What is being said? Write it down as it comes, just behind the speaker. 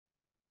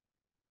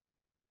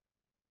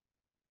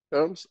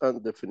Terms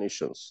and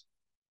definitions.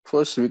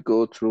 First, we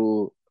go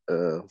through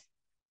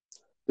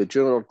the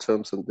general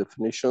terms and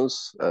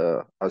definitions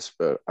as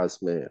per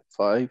ASME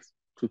 5,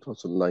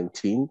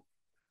 2019.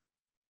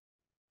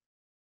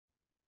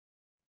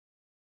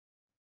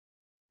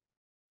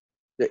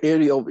 The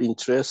area of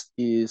interest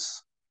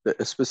is the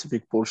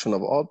specific portion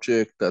of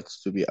object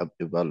that's to be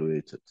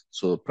evaluated.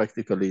 So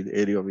practically the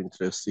area of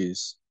interest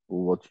is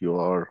what you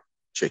are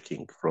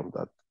checking from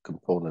that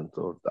component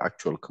or the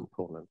actual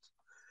component.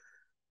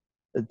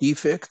 A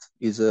defect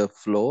is a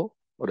flaw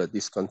or a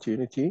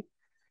discontinuity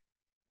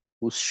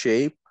whose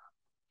shape,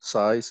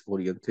 size,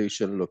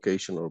 orientation,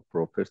 location, or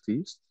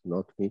properties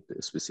not meet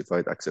the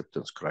specified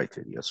acceptance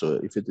criteria. So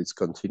if a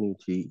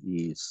discontinuity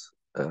is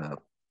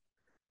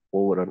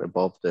over and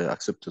above the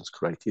acceptance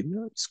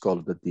criteria, it's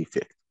called a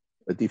defect.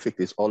 A defect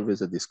is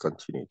always a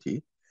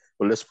discontinuity.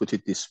 Well, let's put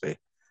it this way.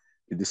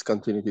 The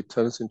discontinuity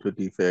turns into a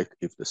defect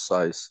if the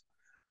size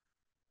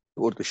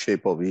or the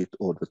shape of it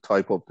or the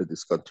type of the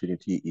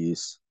discontinuity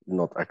is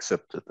not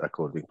accepted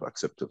according to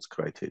acceptance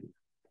criteria.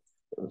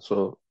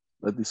 So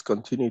the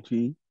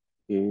discontinuity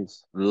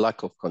is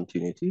lack of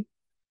continuity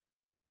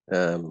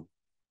and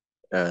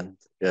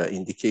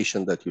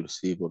indication that you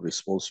receive or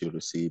response you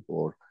receive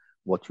or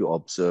what you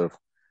observe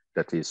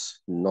that is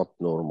not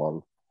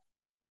normal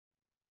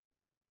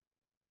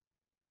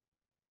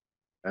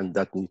and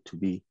that need to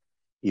be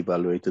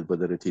evaluated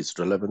whether it is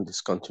relevant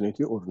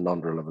discontinuity or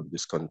non-relevant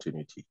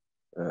discontinuity.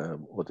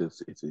 What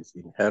is it is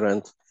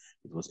inherent,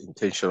 it was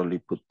intentionally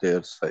put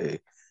there, say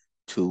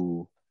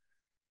two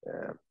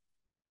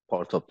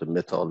part of the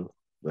metal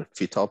were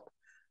fit up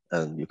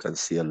and you can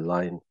see a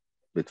line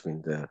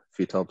between the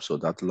fit up, so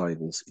that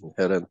line is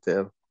inherent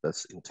there,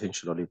 that's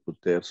intentionally put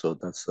there, so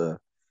that's a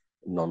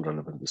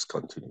non-relevant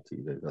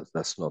discontinuity,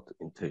 that's not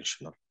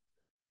intentional.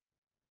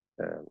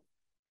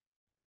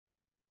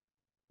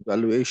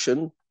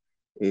 Evaluation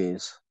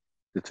is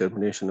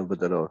determination of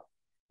whether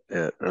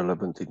a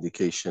relevant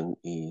indication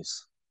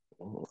is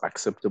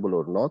acceptable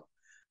or not.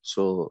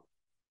 So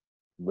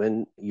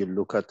when you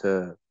look at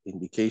an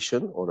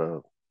indication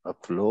or a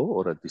flow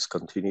or a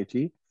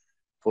discontinuity,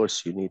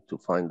 first you need to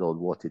find out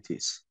what it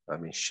is. I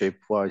mean,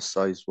 shape-wise,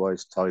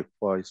 size-wise,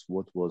 type-wise,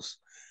 what was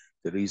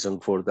the reason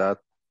for that?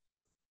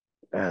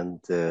 And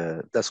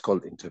that's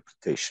called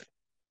interpretation.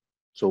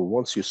 So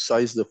once you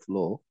size the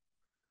flow,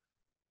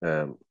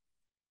 then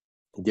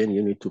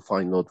you need to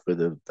find out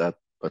whether that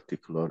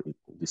particular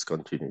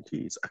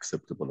discontinuity is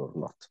acceptable or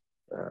not.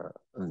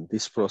 And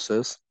this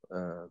process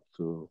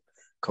to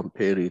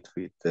compare it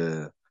with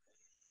the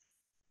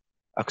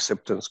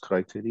acceptance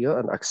criteria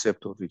and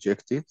accept or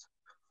reject it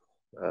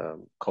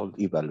called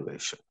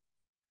evaluation.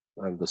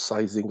 And the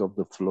sizing of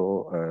the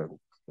flow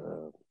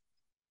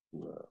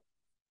and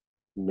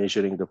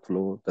measuring the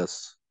flow,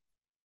 that's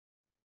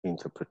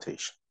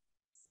interpretation.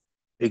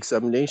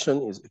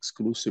 Examination is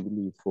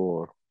exclusively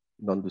for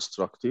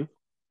non-destructive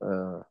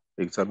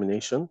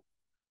examination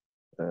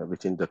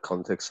within the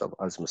context of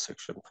ASME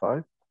Section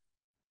 5.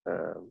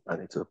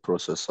 And it's a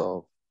process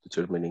of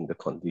determining the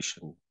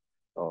condition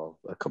of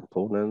a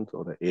component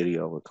or the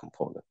area of a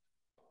component.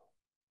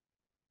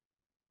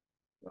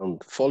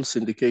 And false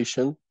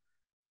indication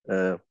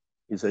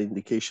is an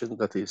indication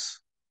that is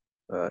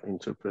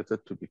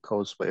interpreted to be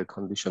caused by a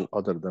condition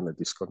other than a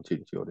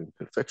discontinuity or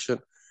imperfection.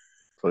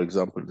 For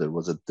example, there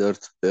was a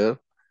dirt there,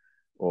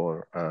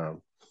 or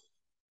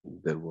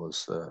there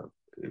was,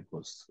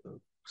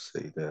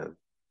 say the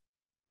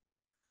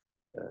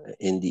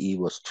NDE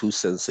was too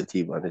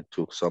sensitive and it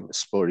took some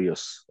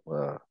spurious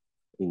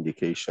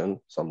indication,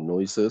 some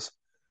noises,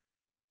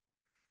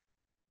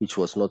 which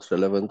was not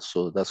relevant.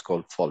 So that's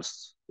called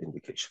false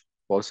indication.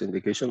 False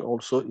indication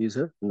also is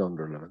a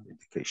non-relevant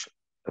indication.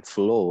 A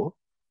flow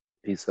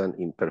is an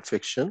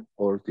imperfection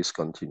or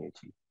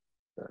discontinuity,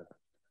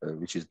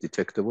 which is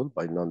detectable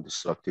by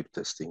non-destructive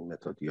testing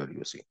method you're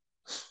using.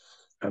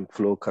 And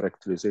flow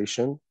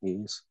characterization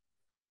is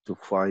to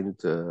find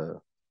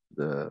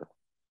the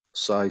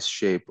size,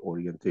 shape,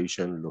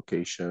 orientation,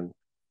 location,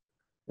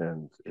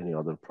 and any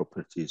other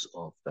properties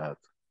of that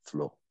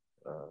flow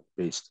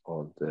based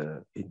on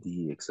the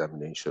NDE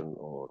examination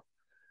or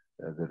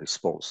the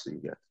response you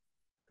get.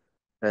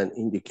 An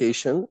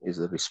indication is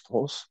a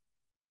response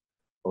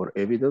or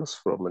evidence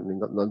from a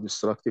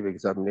non-destructive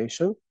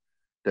examination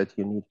that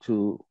you need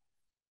to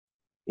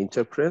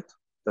interpret.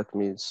 That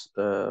means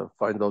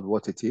find out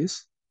what it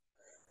is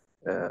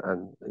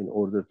and in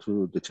order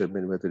to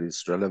determine whether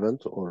it's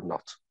relevant or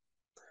not.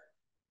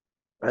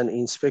 An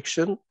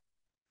inspection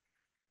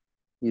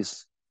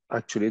is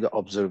actually the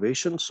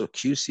observation. So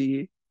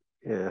QC,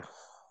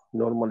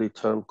 normally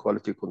term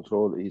quality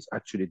control, is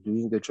actually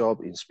doing the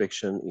job.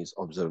 Inspection is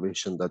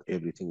observation that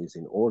everything is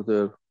in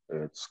order,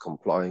 it's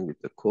complying with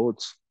the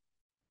codes.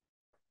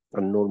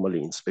 And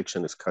normally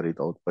inspection is carried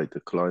out by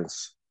the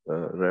client's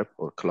rep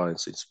or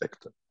client's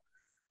inspector.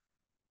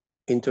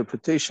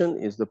 Interpretation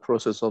is the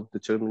process of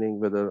determining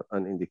whether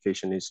an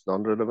indication is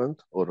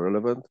non-relevant or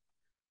relevant.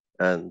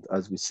 And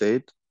as we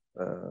said,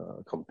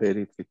 compare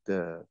it with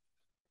the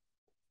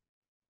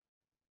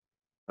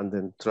and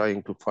then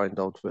trying to find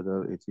out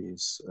whether it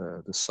is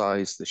the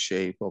size, the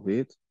shape of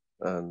it,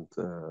 and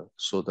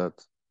so that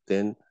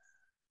then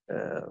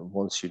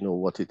once you know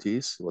what it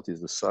is, what is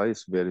the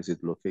size, where is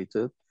it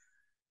located,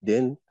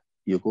 then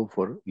you go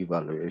for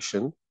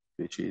evaluation,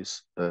 which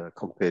is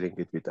comparing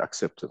it with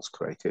acceptance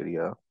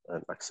criteria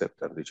and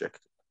accept and reject.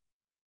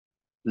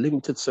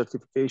 Limited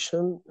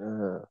certification,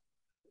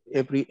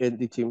 every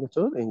NDT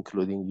method,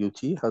 including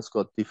UT, has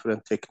got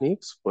different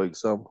techniques. For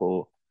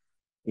example,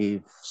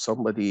 if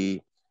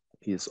somebody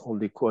is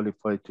only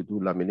qualified to do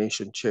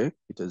lamination check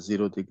with a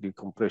 0-degree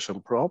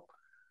compression probe,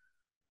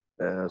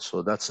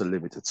 so that's a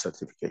limited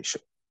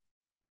certification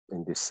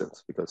in this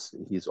sense, because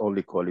he's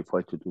only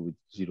qualified to do with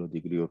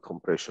 0-degree or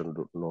compression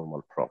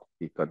normal probe.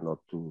 He cannot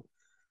do,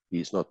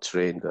 he's not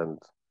trained and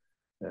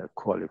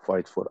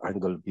qualified for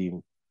angle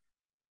beam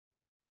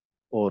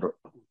or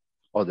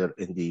other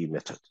NDE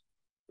method.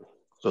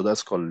 So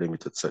that's called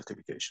limited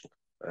certification.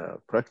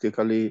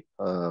 Practically,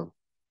 a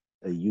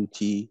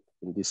UT,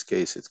 in this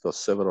case, it's got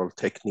several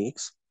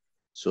techniques.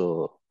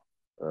 So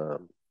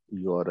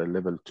you are a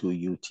level 2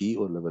 UT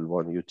or level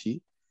 1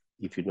 UT.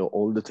 If you know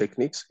all the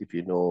techniques, if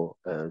you know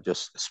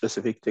just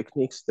specific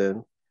techniques,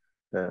 then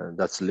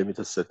that's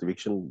limited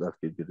certification that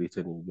will be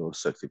written in your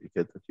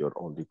certificate that you're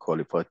only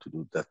qualified to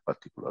do that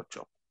particular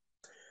job.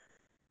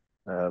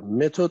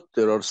 Method,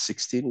 there are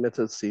 16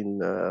 methods in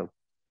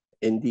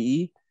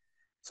NDE,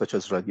 such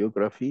as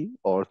radiography,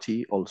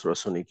 RT,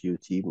 ultrasonic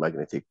UT,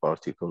 magnetic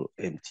particle,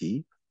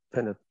 MT,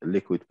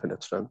 liquid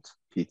penetrant,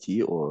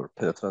 PT or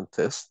penetrant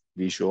test,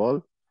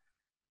 visual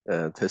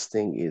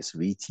testing is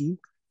VT,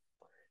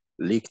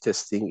 leak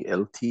testing,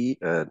 LT,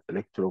 and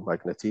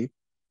electromagnetic,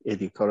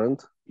 eddy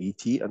current,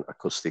 ET, and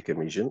acoustic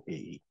emission,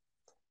 AE.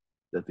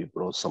 That we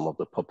brought some of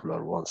the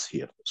popular ones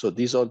here. So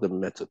these are the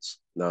methods.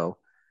 Now,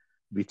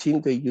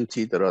 within the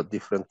UT, there are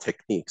different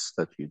techniques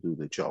that you do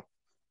the job.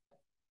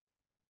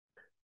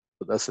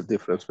 So that's the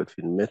difference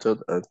between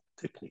method and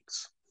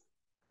techniques.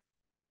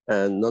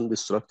 And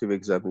non-destructive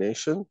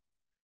examination,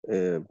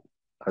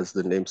 as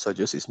the name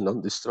suggests, is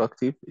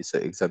non-destructive. It's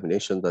an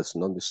examination that's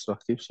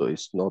non-destructive, so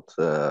it's not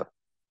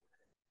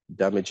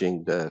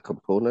damaging the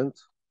component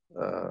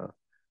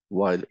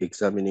while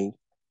examining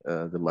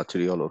the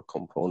material or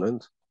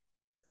component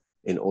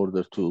in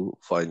order to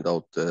find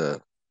out,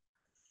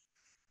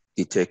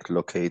 detect,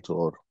 locate,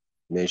 or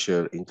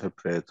measure,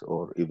 interpret,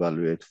 or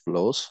evaluate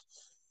flows,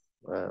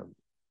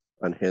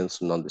 and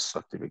hence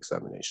non-destructive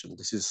examination.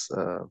 This is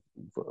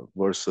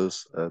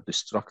versus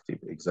destructive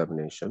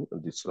examination, a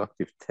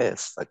destructive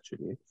test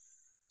actually,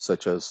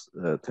 such as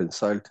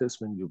tensile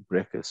test, when you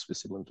break a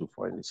specimen to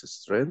find its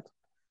strength,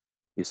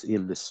 its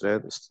yield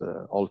strength, its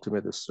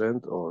ultimate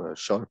strength, or a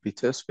Sharpie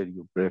test, where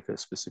you break a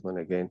specimen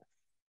again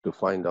to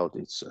find out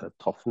its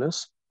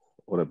toughness,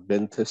 or a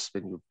bend test,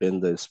 when you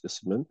bend the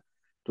specimen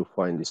to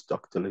find its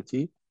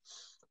ductility.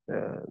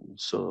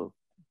 So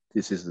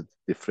this is the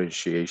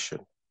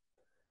differentiation.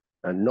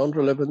 And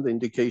non-relevant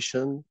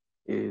indication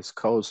is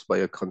caused by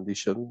a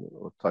condition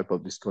or type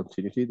of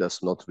discontinuity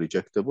that's not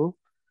rejectable.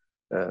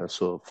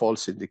 So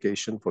false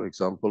indication, for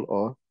example,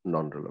 are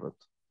non-relevant.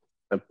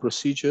 And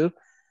procedure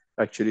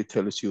actually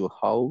tells you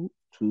how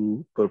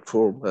to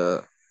perform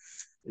a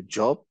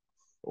job,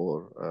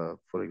 or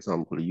for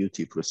example, a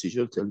UT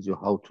procedure tells you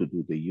how to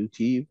do the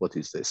UT, what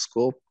is the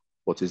scope,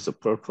 what is the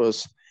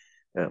purpose,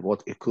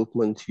 what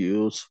equipment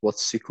you use, what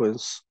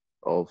sequence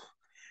of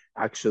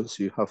actions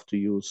you have to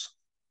use,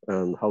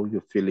 and how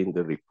you fill in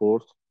the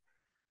report,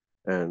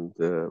 and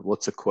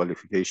what's the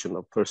qualification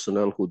of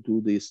personnel who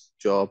do this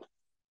job,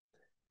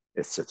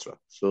 etc.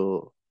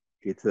 So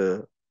it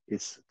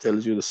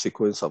tells you the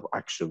sequence of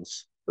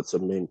actions. That's the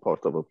main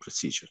part of a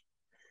procedure.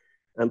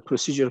 And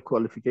procedure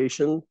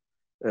qualification,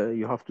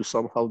 you have to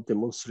somehow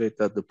demonstrate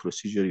that the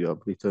procedure you have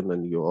written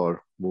and you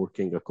are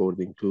working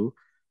according to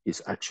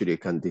is actually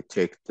can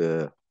detect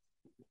the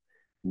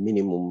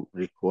minimum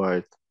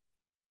required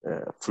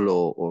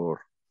flow,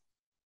 or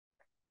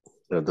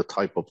the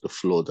type of the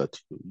flow that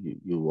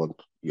you want,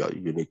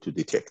 you need to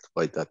detect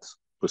by that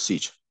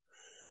procedure.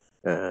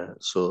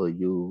 So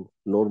you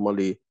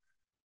normally,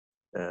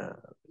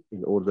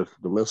 in order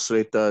to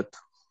demonstrate that,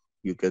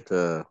 you get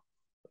a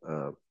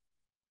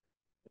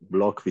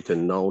block with a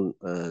known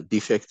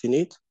defect in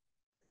it.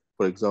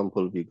 For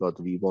example, we got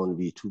V1,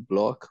 V2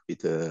 block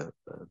with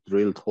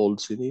drilled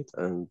holes in it.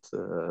 And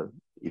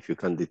if you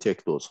can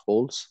detect those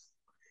holes,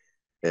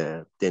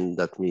 then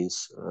that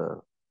means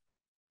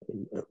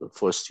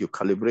first you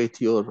calibrate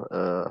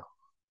your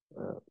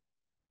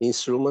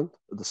instrument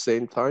at the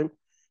same time,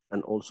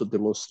 and also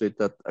demonstrate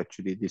that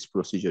actually this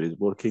procedure is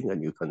working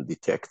and you can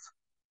detect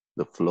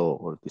the flow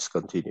or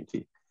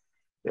discontinuity.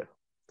 Yeah.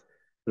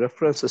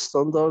 Reference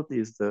standard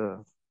is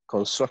the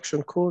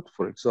construction code.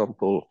 For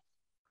example,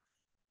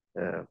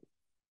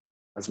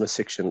 ASME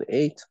section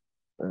 8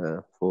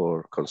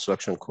 for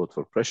construction code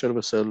for pressure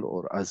vessel,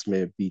 or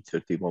ASME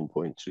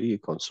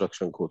B31.3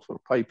 construction code for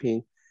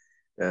piping.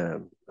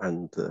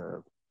 And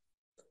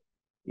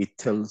it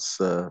tells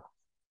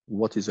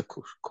what is a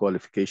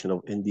qualification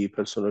of NDE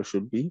personnel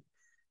should be.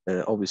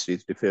 Obviously,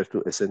 it refers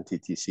to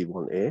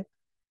SNTTC1A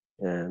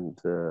and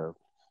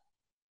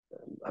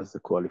as the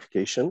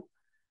qualification.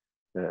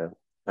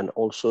 And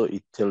also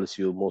it tells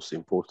you, most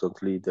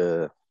importantly,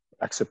 the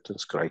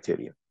acceptance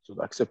criteria. So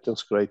the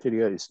acceptance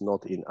criteria is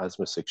not in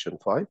ASME Section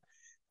 5.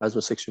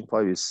 ASME Section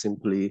 5 is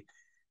simply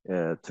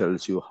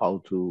tells you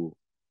how to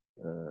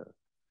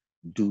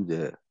do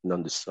the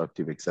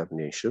non-destructive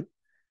examination,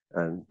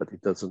 but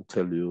it doesn't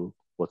tell you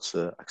what's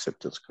the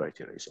acceptance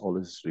criteria. It's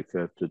always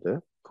referred to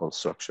the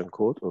construction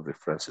code or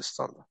reference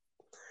standard.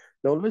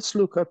 Now let's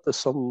look at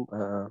some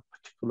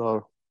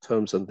particular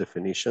terms and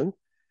definition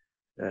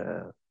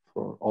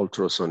for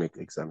ultrasonic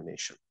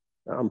examination.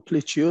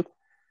 Amplitude,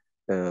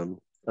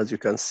 as you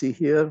can see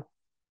here,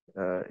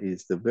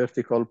 is the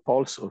vertical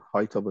pulse or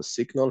height of a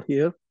signal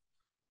here.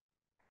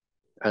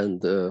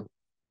 And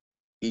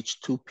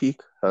each two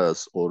peak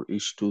has, or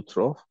each two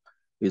trough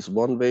is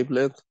one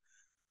wavelength.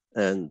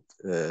 And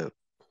the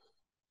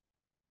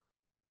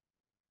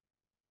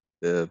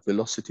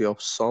velocity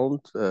of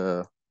sound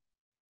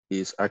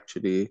is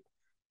actually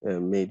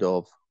made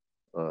of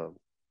the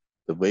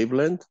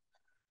wavelength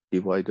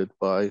divided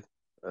by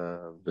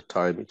the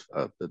time,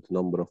 the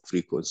number of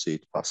frequency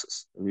it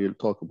passes. We'll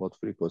talk about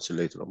frequency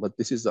later on, but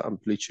this is the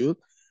amplitude.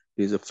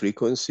 This is the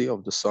frequency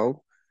of the sound,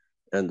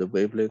 and the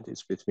wavelength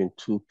is between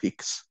two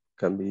peaks,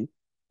 can be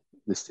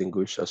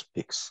distinguished as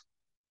peaks.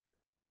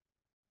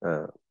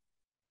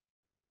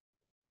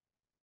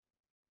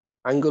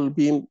 Angle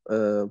beam,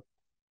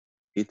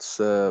 it's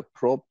a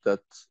probe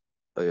that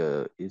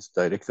is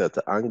directed at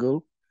the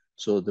angle.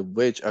 So the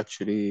wedge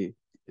actually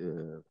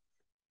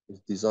is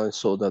designed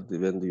so that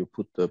when you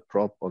put the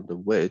probe on the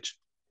wedge,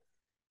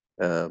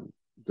 the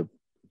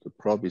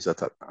probe is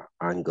at an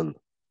angle,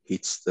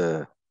 hits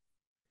the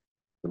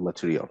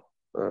material.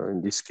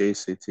 In this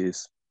case,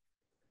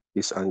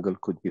 this angle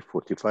could be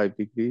 45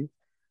 degree,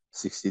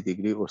 60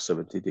 degree, or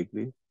 70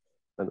 degree.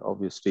 And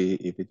obviously,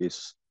 if it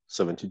is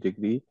 70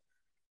 degree,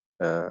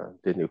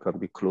 then you can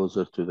be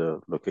closer to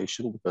the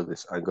location because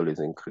this angle is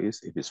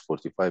increased. If it's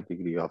 45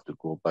 degree, you have to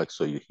go back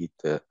so you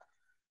hit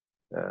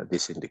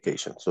this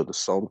indication. So the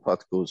sound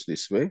path goes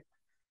this way,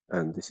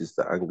 and this is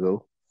the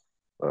angle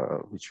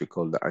which we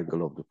call the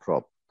angle of the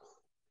probe.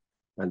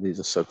 And this is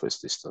a surface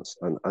distance.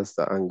 And as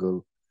the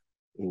angle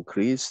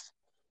increased,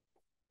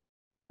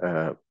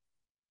 the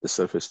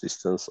surface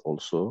distance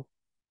also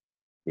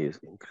is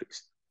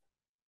increased.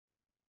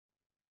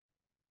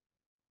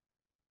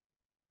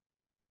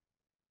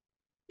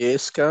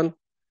 A-scan,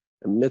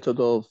 a method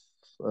of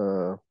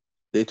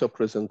data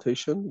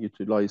presentation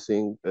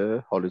utilizing a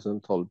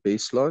horizontal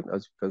baseline.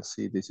 As you can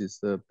see, this is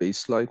the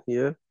baseline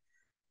here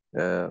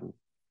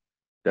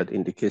that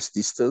indicates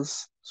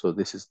distance. So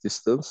this is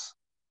distance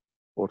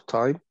or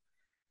time,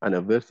 and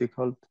a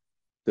vertical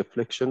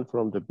deflection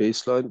from the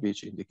baseline,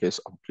 which indicates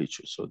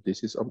amplitude. So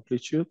this is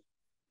amplitude,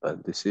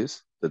 and this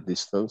is the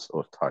distance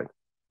or time.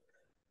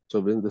 So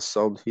when the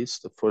sound hits,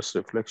 the first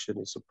reflection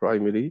is a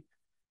primary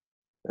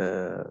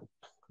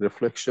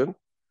reflection.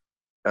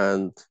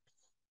 And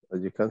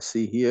as you can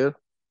see here,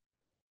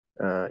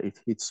 it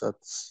hits at,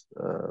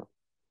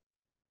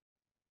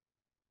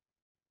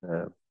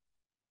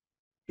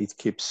 it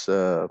keeps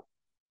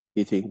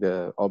hitting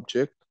the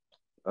object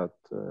at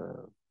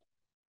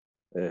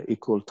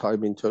equal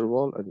time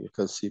interval, and you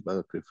can see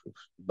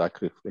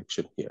back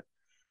reflection here.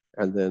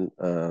 And then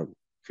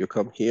if you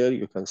come here,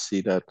 you can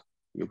see that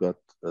you got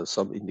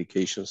some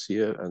indications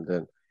here, and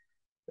then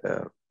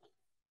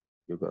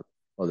you got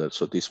other.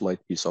 So this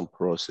might be some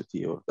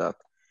porosity or that.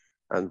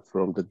 And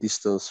from the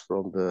distance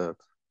from the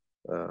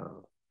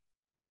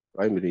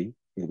primary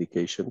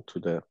indication to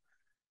the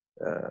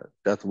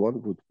that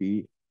one would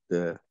be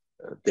the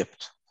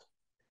depth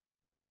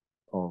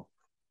of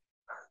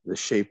the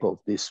shape of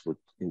this would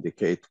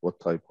indicate what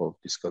type of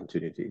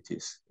discontinuity it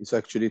is. It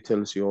actually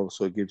tells you,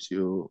 also gives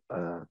you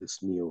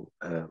this new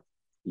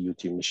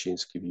UT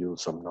machines give you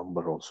some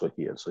number also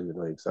here, so you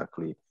know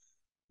exactly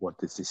what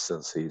the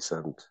distance is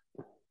and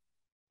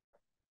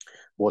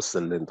what's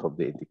the length of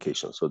the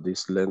indication. So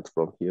this length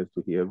from here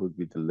to here would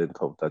be the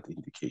length of that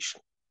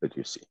indication that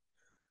you see.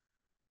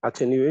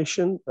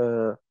 Attenuation,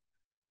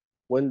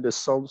 when the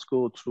sounds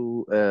go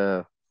through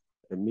a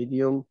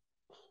medium,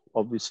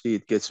 obviously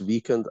it gets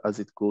weakened as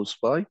it goes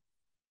by,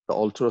 the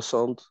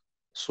ultrasound.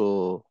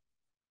 So,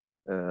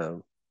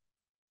 and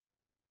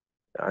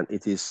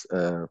it is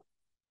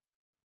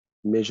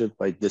measured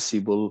by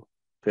decibel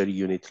per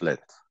unit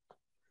length.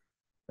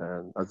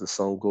 And as the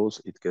sound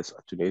goes, it gets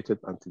attenuated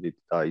until it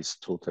dies,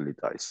 totally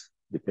dies,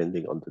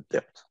 depending on the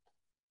depth.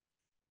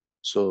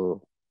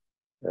 So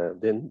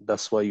then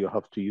that's why you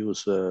have to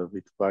use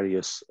with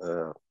various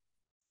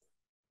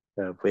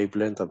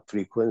wavelength and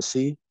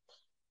frequency.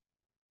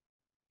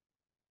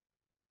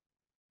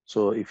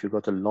 So if you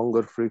got a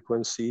longer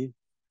frequency,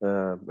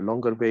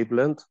 longer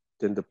wavelength,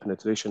 then the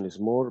penetration is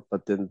more,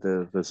 but then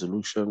the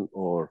resolution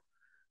or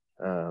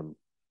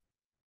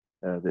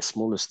the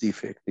smallest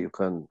defect you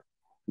can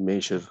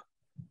measure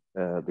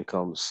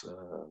becomes,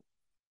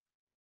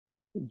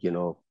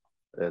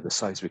 the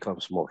size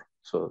becomes more.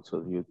 So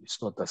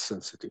it's not that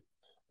sensitive.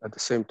 At the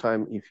same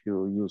time, if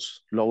you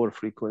use lower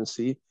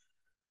frequency,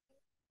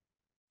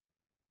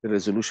 the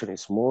resolution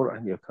is more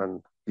and you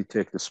can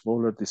detect the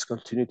smaller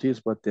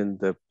discontinuities, but then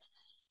the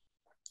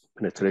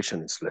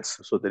penetration is less.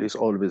 So there is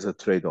always a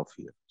trade-off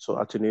here. So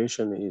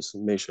attenuation is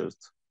measured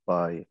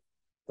by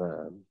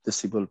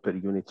decibel per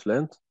unit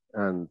length,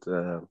 and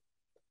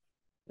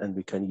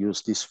we can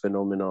use this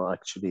phenomena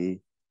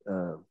actually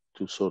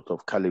to sort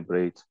of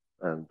calibrate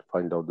and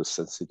find out the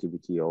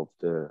sensitivity of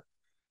the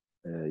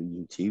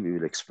UT. We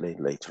will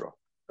explain later on.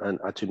 An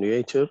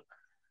attenuator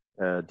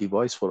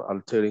device for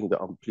altering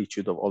the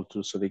amplitude of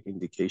ultrasonic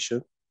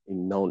indication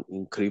in known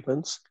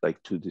increments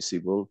like 2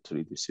 decibel,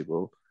 3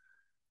 decibel,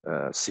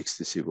 6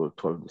 decibel,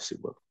 12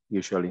 decibel,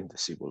 usually in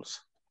decibels.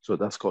 So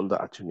that's called the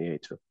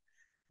attenuator.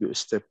 You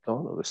step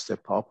down or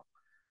step up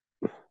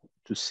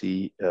to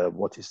see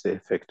what is the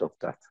effect of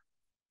that.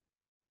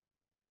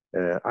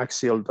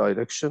 Axial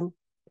direction,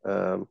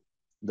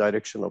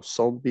 direction of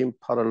sound beam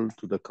parallel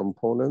to the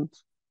component,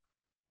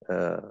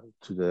 to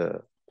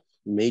the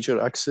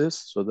major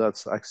axis. So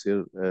that's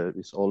axial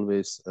is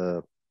always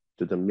to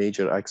the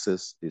major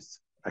axis is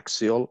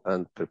axial,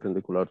 and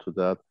perpendicular to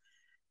that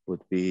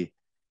would be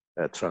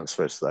a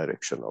transverse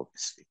direction,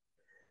 obviously.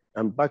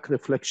 And back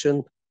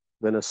reflection,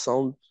 when a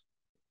sound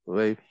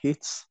wave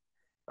hits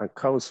and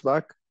comes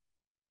back.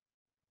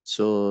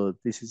 So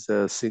this is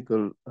a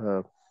single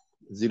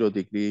 0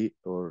 degree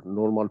or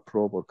normal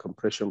probe or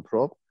compression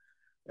probe.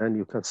 And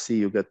you can see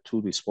you get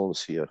two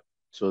responses here.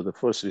 So the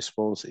first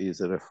response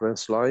is a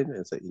reference line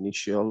as the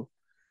initial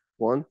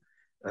one.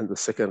 And the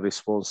second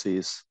response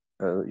is,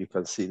 you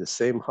can see the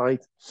same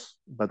height,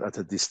 but at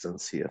a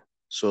distance here.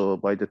 So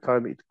by the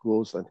time it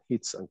goes and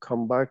hits and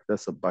come back,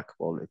 that's a back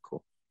wall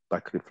echo,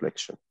 back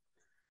reflection.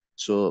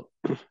 So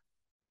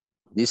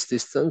this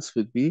distance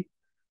would be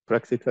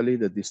practically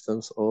the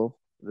distance of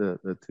the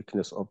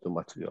thickness of the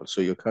material. So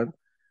you can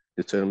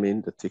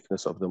determine the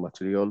thickness of the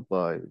material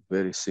by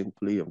very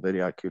simply and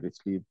very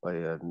accurately by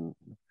a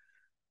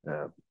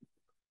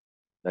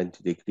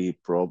 90-degree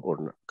probe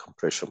or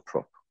compression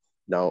probe.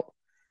 Now,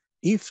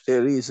 if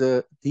there is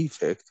a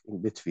defect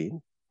in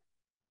between,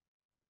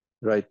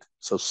 right?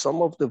 So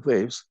some of the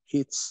waves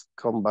hits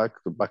come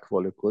back to back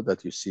wall echo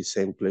that you see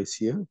same place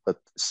here, but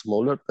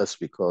smaller. That's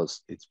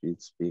because it's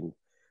been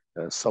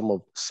some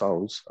of the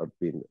sounds have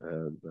been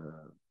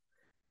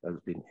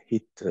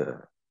hit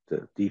the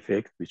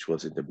defect which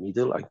was in the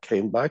middle and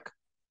came back.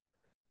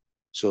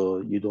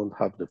 So you don't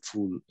have the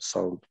full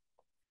sound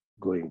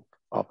going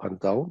up and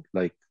down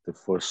like the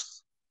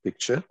first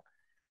picture.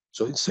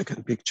 So in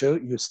second picture,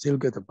 you still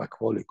get a back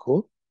wall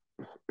echo.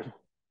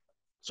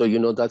 So you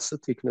know that's the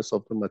thickness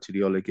of the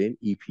material again,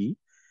 EP.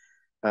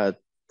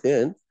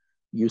 Then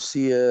you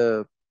see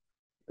a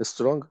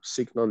strong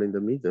signal in the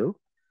middle,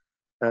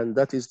 and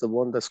that is the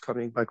one that's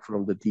coming back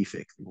from the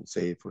defect in,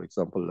 say, for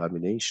example,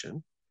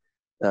 lamination.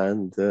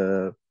 And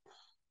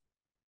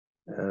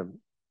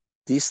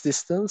this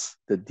distance,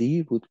 the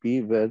D, would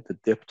be where the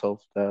depth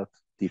of that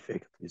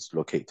defect is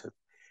located.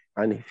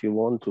 And if you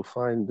want to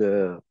find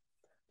the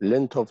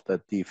length of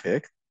that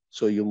defect,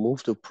 so you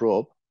move the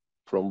probe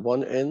from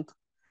one end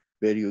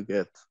where you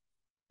get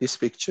this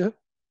picture.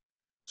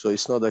 So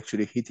it's not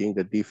actually hitting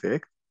the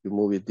defect. You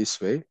move it this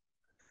way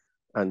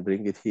and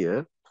bring it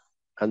here.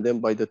 And then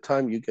by the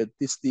time you get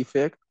this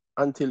defect,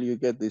 until you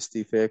get this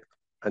defect,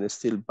 and it's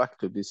still back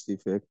to this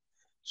defect.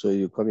 So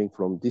you're coming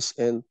from this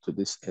end to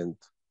this end,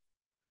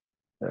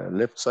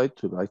 left side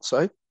to right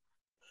side.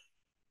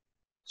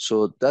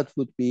 So that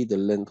would be the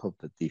length of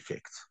the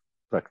defect,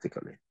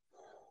 practically,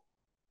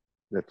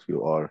 that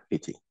you are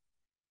hitting.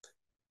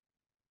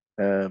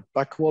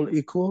 Back wall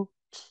echo,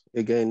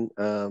 again,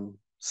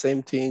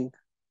 same thing.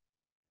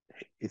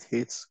 It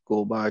hits,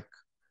 go back.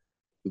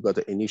 You got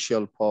the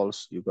initial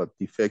pulse, you got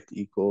defect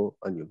echo,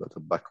 and you got a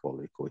back wall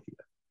echo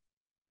here.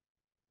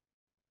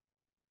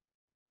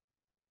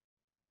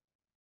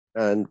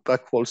 And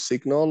back wall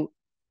signal.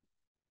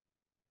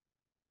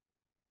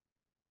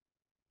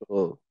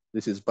 So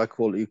this is back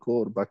wall echo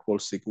or back wall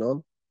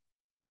signal.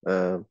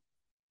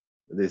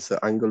 There's an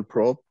angle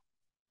probe,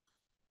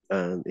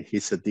 and it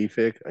hits a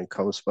defect and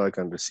comes back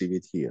and receive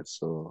it here.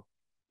 So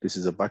this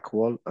is a back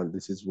wall, and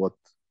this is what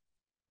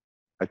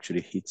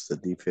actually hits the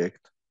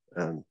defect,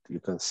 and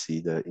you can see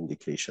the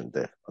indication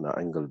there on an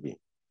angle beam.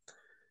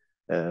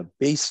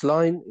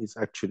 Baseline is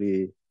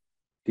actually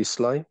this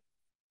line.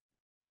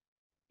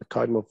 The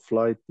time of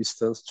flight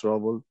distance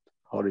traveled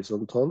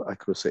horizontal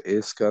across a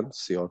A-scan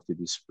CRT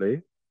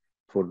display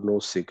for no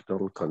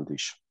signal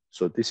condition.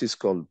 So this is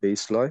called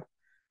baseline.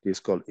 This is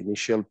called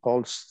initial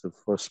pulse, the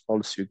first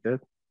pulse you get.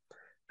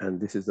 And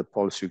this is the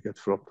pulse you get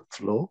from the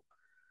flow.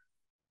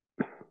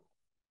 You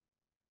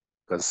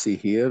can see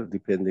here,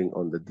 depending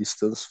on the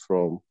distance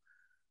from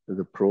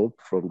the probe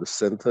from the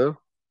center,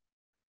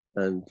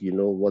 and you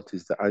know what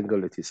is the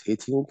angle it is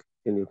hitting,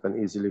 and you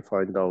can easily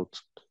find out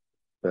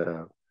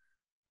where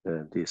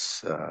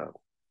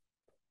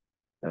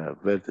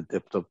the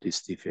depth of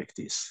this defect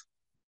is,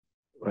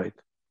 right?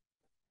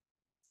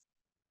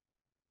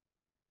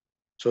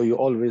 So you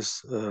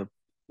always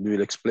We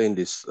will explain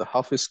this. A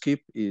half a skip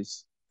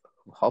is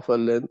half a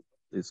length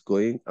is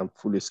going, and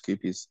full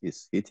skip is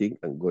hitting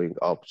and going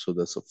up. So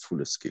that's a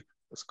full skip,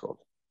 that's called.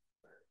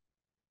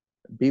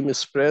 Beam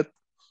spread,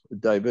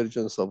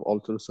 divergence of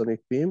ultrasonic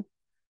beam.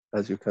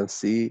 As you can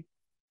see,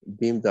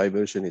 beam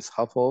diversion is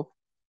half of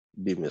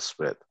beam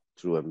spread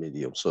through a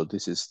medium. So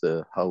this is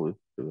how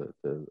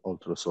the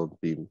ultrasound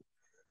beam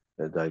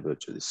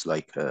diverges. It's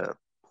like a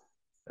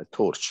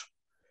torch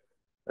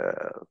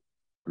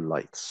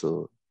light.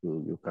 So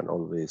you can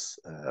always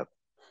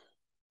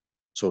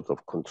sort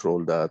of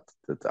control that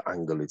the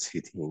angle it's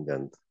hitting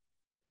and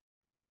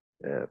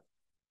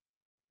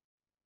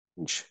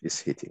inch is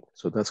hitting.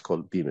 So that's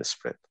called beam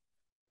spread.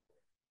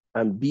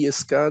 And B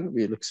scan,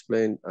 we'll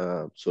explain.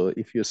 So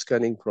if you're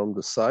scanning from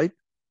the side,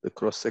 the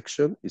cross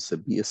section is a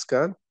B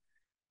scan.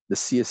 The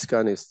C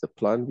scan is the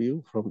plan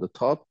view from the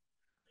top.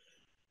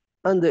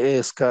 And the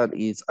A scan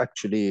is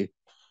actually,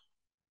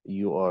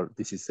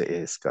 this is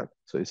the A scan.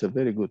 So it's a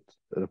very good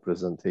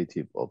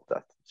representative of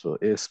that. So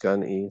A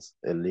scan is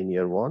a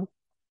linear one.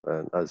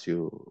 And as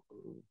you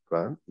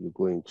run, you're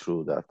going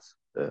through that,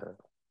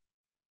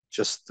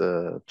 just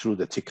through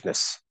the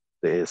thickness,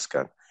 the A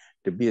scan.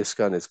 The B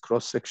scan is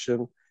cross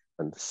section,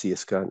 and the C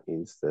scan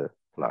is the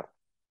plan.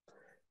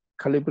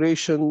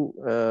 Calibration,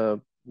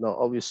 now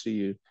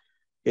obviously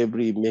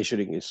every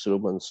measuring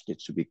instrument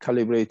needs to be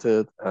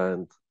calibrated,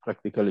 and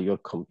practically you're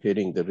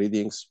comparing the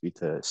readings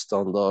with a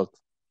standard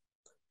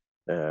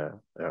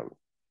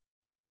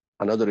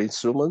another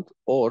instrument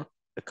or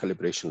a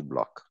calibration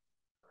block.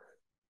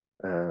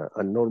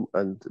 And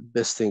the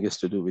best thing is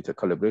to do with a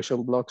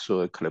calibration block.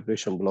 So a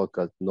calibration block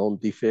has known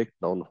defect,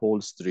 known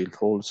holes, drilled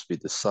holes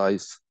with the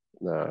size,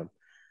 you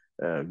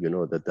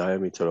know, the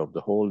diameter of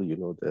the hole, you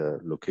know, the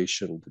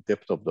location, the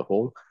depth of the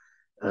hole.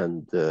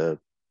 And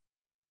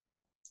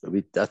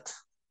with that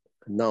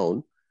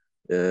known,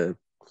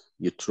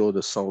 you throw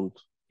the sound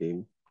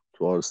in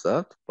towards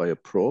that by a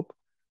probe,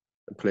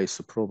 and place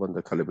the probe on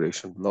the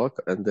calibration block.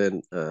 And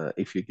then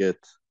if you get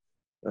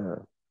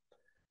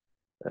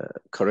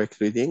correct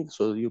reading,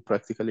 so you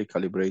practically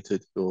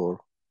calibrated your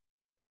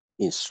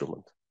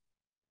instrument.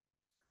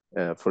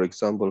 For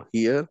example,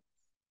 here,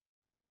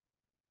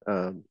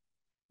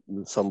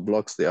 some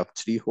blocks, they have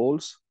 3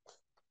 holes.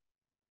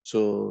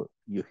 So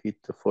you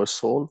hit the first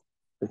hole,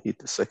 and hit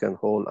the second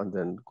hole, and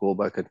then go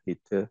back and hit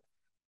the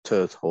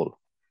third hole.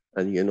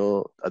 And you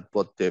know at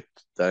what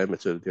depth,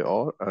 diameter they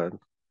are,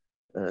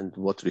 and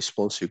what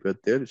response you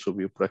get there. So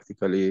you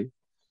practically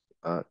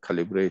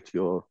calibrate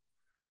your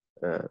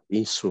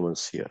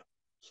instruments here.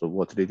 So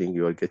what reading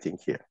you are getting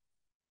here.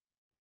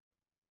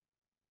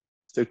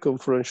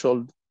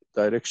 Circumferential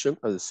direction,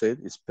 as I said,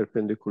 is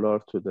perpendicular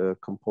to the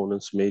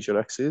component's major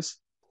axis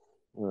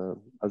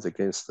as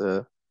against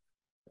the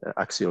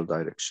axial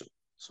direction.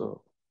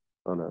 So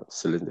on a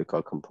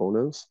cylindrical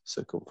components,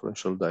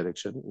 circumferential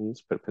direction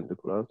is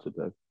perpendicular to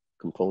the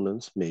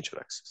component's major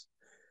axis.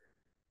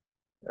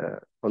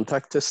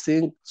 Contact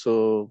testing,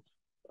 so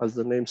as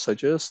the name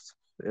suggests,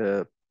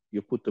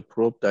 you put the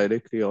probe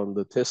directly on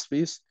the test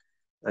piece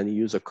and you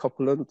use a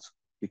couplant,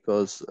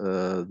 because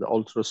the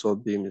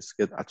ultrasound beam is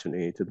get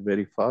attenuated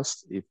very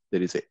fast if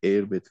there is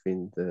air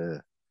between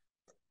the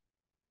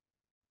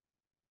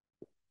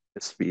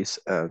test piece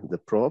and the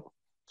probe.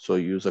 So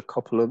use a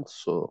couplant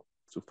so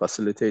to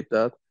facilitate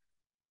that.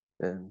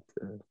 And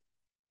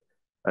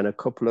a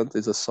couplant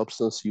is a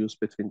substance used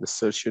between the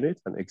search unit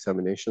and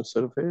examination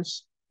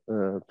surface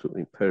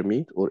to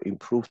permit or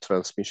improve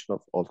transmission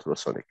of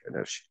ultrasonic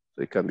energy.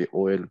 So it can be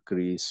oil,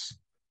 grease,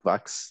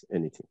 wax,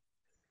 anything,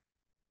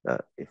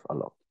 if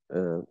allowed.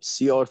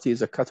 CRT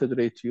is a cathode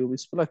ray tube.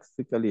 It's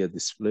practically a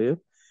display,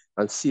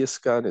 and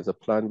C-scan is a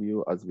plan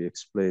view, as we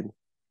explained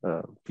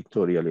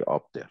pictorially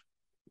up there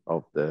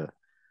of the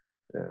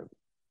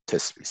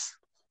test piece.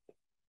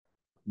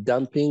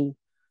 Damping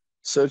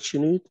search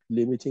unit,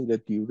 limiting the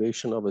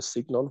duration of a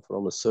signal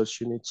from a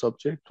search unit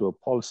subject to a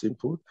pulse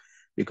input,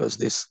 because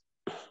this,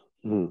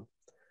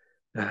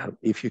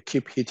 if you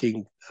keep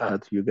hitting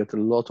that, you get a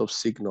lot of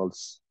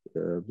signals,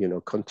 you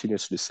know,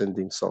 continuously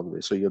sending sound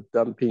wave. So you're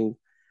damping,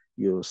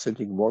 you're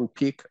sending one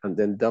peak and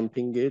then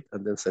damping it,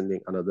 and then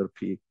sending another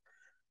peak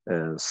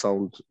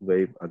sound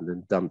wave and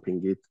then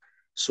damping it,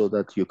 so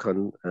that you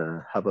can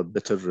have a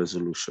better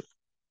resolution.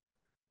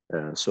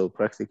 So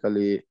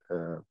practically,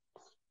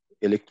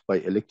 by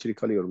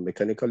electrically or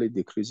mechanically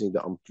decreasing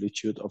the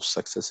amplitude of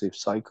successive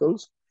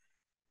cycles.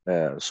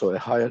 So a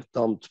higher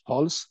damped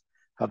pulse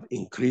have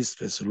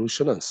increased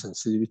resolution and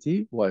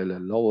sensitivity, while a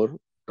lower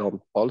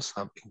damped pulse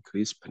have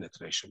increased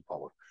penetration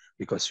power,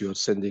 because you're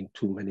sending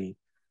too many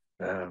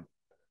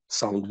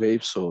sound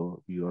waves,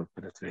 so you are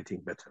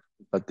penetrating better.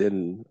 But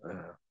then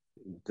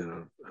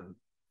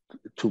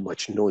too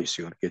much noise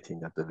you are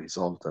getting at the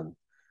result, and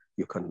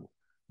you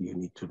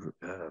need to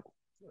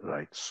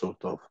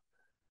sort of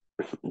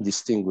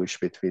distinguish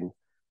between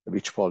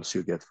which pulse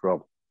you get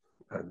from,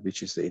 and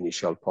which is the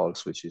initial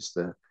pulse, which is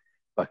the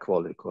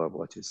backvollic, or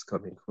what is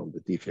coming from the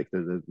defect.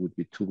 There would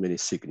be too many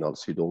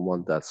signals. You don't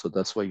want that. So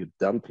that's why you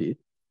damp it.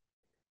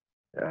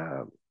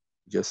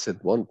 Just send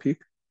one peak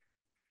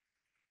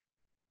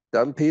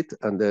damp it,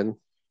 and then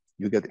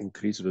you get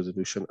increased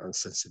resolution and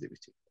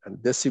sensitivity. And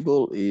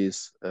decibel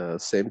is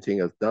same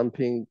thing as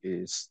damping,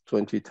 is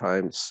 20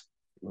 times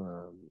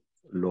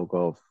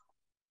logarithm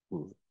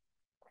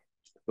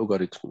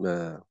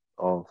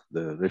of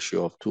the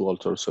ratio of two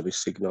ultrasonic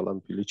signal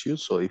amplitude.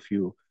 So if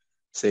you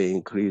say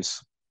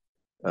decrease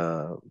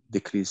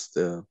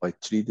by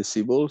 3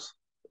 decibels,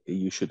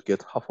 you should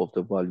get half of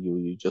the value.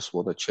 You just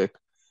want to check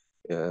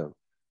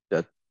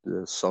that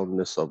the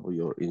soundness of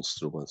your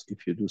instruments.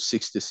 If you do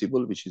 6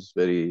 decibel, which is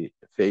very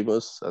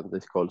famous, and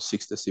it's called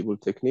 6 decibel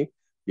technique,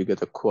 you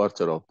get a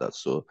quarter of that.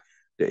 So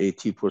the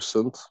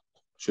 80%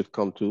 should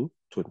come to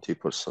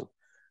 20%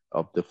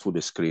 of the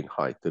full screen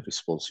height, the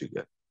response you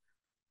get,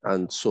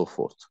 and so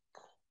forth.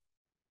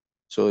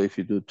 So if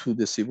you do 2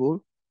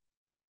 decibel,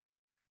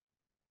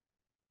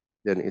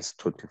 then it's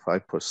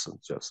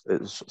 25% just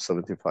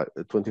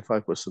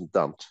 25%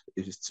 damped.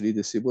 If it's 3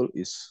 decibel,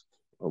 it's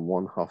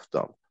 1/2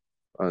 damp,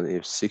 and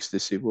if 6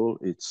 decibel,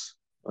 it's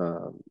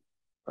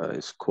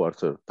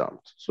quarter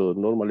damped. So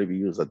normally we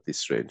use at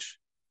this range,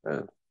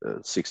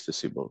 6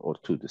 decibel or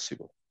 2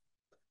 decibel.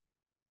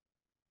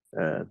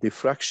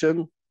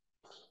 Diffraction,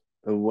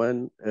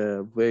 when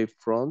a wave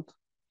front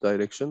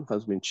direction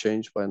has been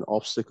changed by an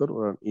obstacle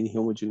or an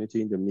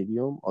inhomogeneity in the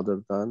medium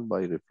other than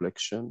by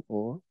reflection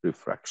or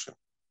refraction.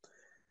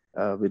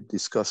 We'll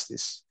discuss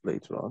this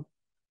later on.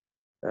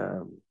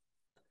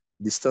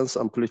 Distance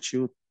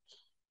amplitude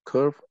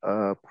curve,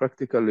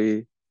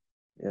 practically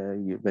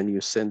when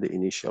you send the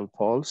initial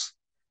pulse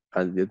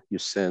and then you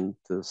send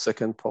the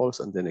second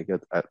pulse and then it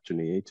get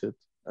attenuated,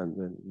 and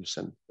then you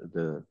send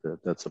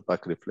that's a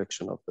back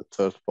reflection of the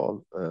third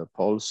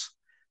pulse.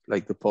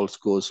 Like the pulse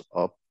goes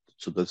up,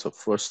 so that's the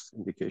first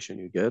indication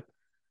you get.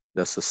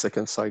 That's the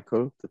second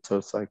cycle, the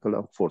third cycle,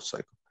 and fourth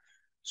cycle.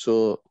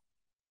 So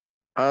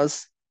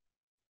as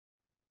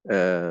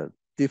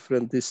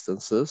different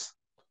distances,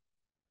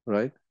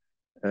 right?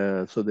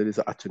 So there is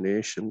an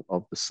attenuation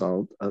of the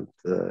sound, and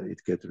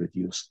it gets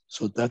reduced.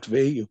 So that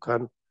way you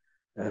can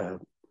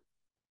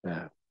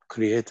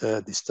create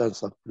a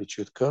distance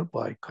amplitude curve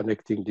by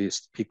connecting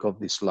this peak of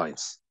these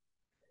lines.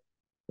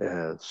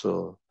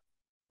 So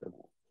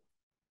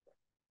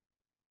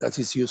that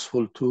is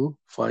useful to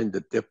find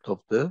the depth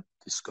of the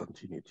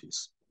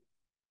discontinuities.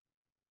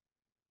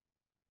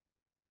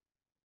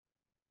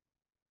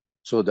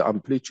 So the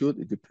amplitude,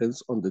 it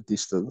depends on the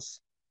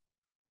distance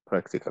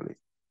practically.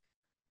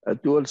 A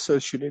dual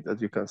search unit,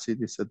 as you can see,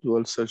 this is a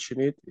dual search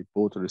unit. It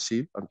both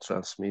receives and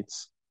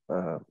transmits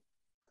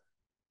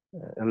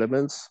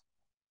elements.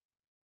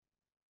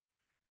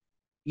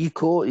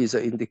 Echo is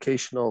an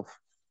indication of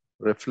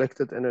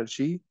reflected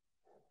energy.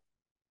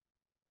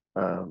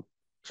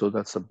 So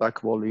that's a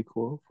back wall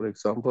echo, for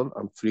example,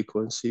 and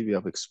frequency. We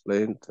have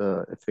explained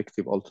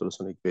effective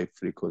ultrasonic wave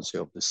frequency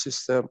of the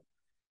system,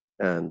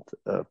 and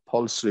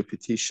pulse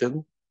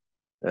repetition,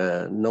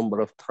 number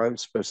of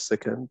times per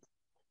second,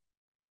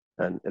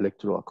 and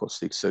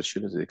electroacoustic search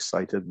unit is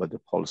excited by the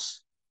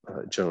pulse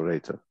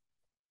generator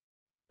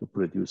to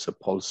produce a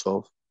pulse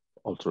of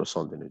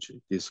ultrasound energy.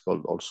 This is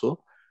called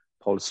also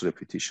pulse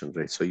repetition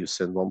rate. So you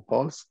send one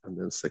pulse and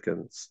then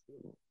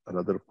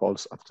another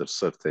pulse after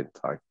certain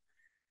time.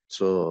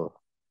 So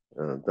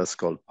that's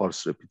called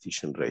pulse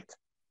repetition rate.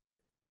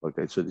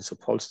 Okay, so this is a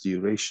pulse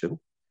duration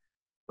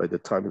by the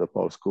time the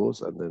pulse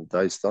goes and then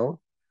dies down,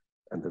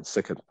 and then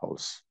second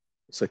pulse,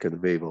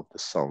 second wave of the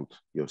sound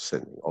you're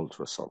sending,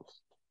 ultrasound.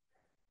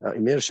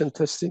 Immersion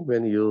testing,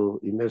 when you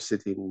immerse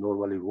it in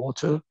normally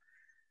water,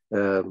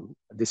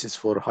 this is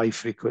for high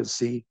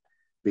frequency,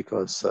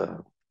 because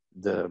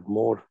the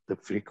more the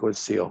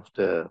frequency of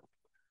the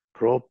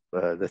probe,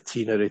 the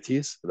thinner it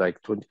is.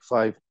 Like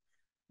 25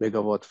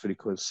 megahertz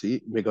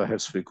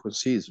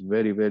frequency is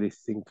very, very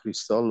thin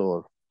crystal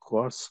or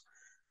quartz,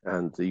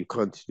 and you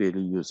can't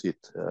really use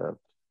it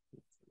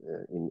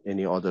in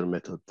any other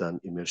method than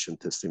immersion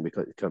testing,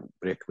 because it can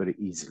break very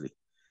easily.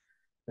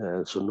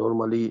 So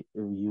normally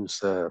we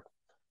use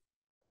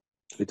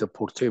with the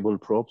portable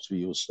probes, we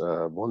use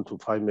 1 to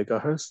 5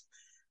 megahertz.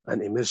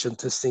 And immersion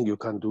testing, you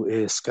can do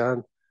A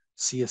scan,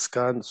 C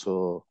scan.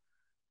 So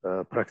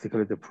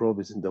practically the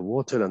probe is in the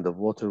water, and the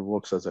water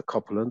works as a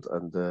couplant,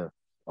 and the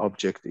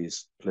object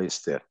is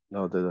placed there.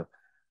 Now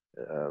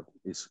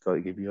it's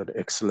going to give you an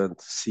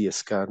excellent C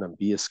scan and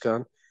B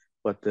scan,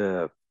 but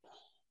the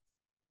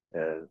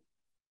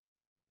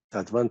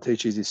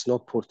advantage is it's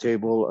not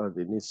portable, and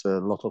it needs a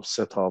lot of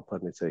setup,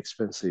 and it's an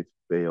expensive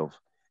way of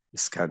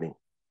scanning.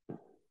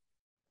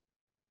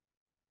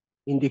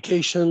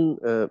 Indication,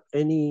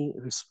 any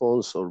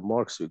response or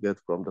marks you get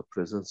from the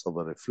presence of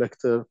a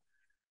reflector.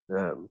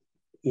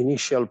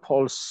 Initial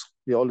pulse,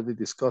 we already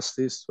discussed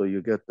this. So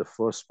you get the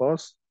first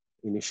pulse,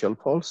 initial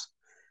pulse,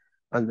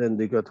 and then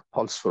they got a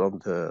pulse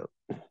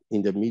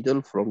in the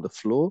middle from the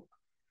flow,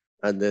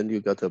 and then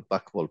you got a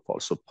back wall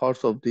pulse. So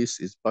part of this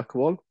is back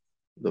wall,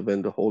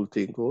 when the whole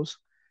thing goes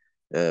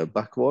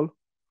back wall,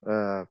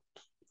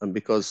 and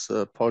because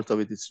part of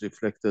it is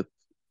reflected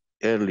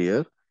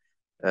earlier,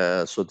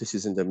 so this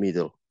is in the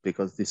middle,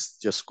 because this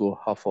just go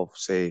half of,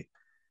 say,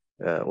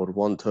 or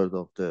 1/3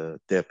 of the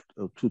depth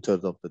or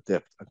 2/3 of the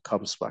depth and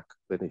comes back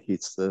when it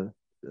hits the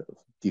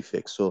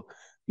defect. So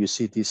you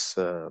see this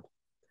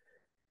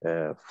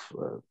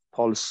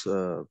pulse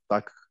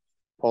back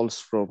pulse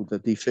from the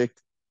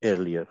defect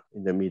earlier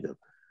in the middle,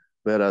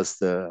 whereas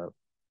the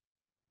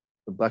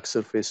back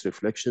surface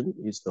reflection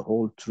is the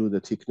whole through the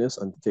thickness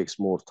and it takes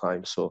more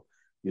time. So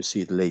you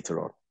see it later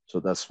on. So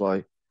that's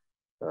why,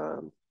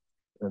 and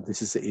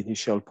this is the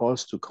initial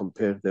pulse to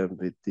compare them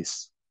with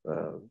this,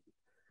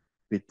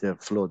 with the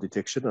flow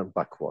detection and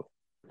back wall.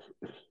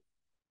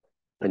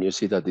 And you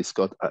see that this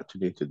got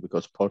attenuated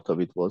because part of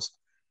it was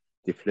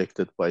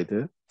deflected by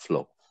the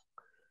flow.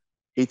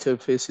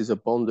 Interface is a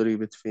boundary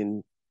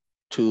between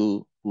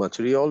two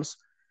materials.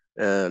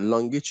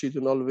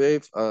 Longitudinal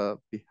wave,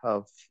 we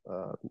have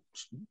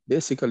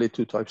basically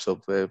two types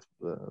of wave.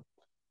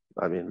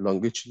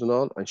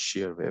 Longitudinal and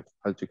shear wave.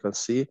 As you can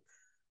see,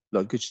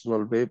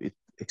 longitudinal wave, it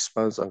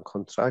expands and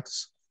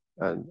contracts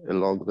and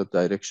along the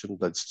direction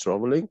that's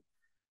traveling.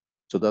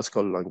 So that's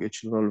called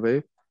longitudinal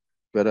wave.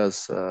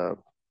 Whereas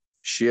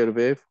shear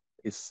wave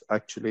is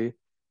actually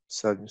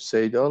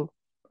sinusoidal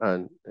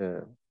and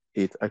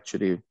it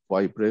actually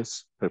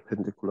vibrates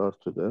perpendicular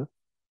to the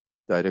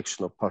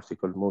direction of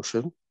particle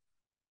motion.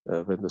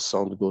 When the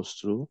sound goes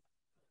through,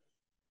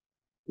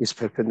 is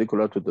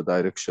perpendicular to the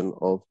direction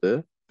of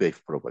the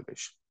wave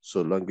propagation.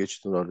 So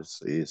longitudinal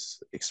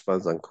is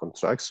expands and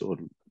contracts, or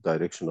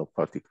direction of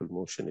particle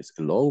motion is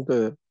along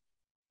the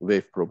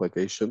wave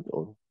propagation,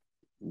 or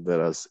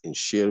whereas in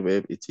shear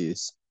wave, it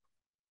is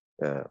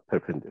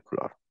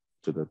perpendicular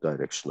to the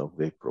direction of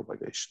wave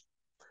propagation.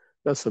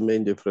 That's the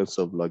main difference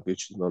of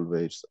longitudinal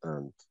waves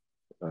and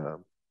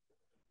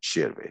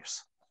shear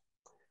waves.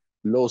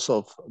 Loss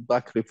of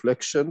back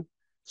reflection,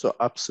 so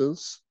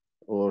absence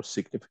or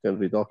significant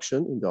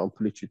reduction in the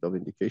amplitude of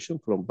indication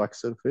from back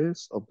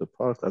surface of the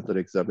part under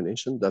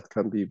examination. That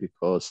can be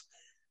because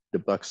the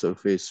back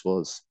surface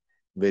was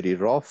very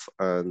rough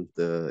and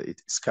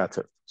it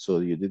scattered. So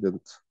you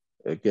didn't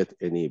get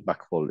any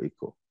backfall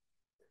echo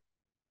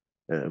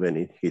when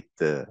it hit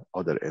the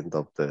other end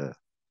of the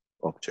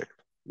object.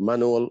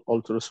 Manual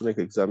ultrasonic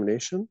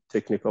examination,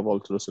 technique of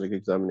ultrasonic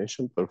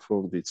examination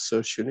performed with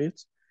search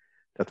units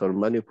that are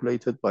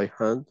manipulated by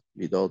hand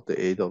without the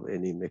aid of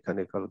any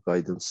mechanical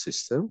guidance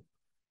system.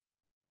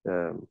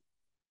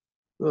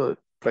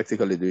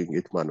 Practically doing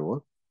it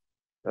manual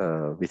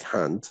with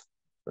hand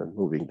and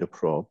moving the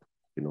probe,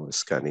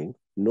 scanning.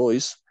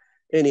 Noise,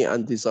 any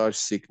undesired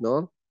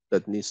signal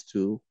that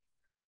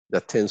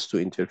tends to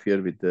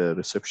interfere with the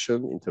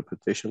reception,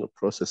 interpretation, or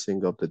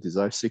processing of the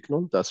desired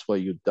signal. That's why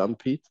you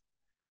dump it.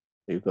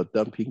 You've got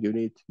damping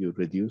unit, you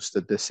reduce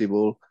the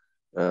decibel.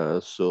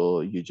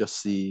 So you just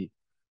see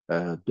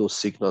those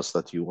signals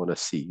that you want to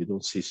see. You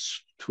don't see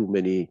too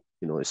many,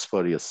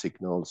 spurious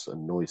signals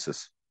and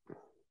noises.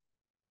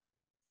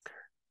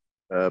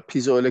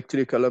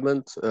 Piezoelectric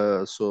element.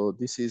 So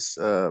this is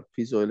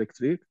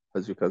piezoelectric,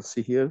 as you can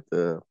see here,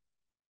 the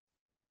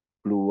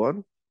blue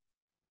one.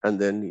 And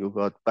then you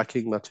got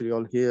backing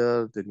material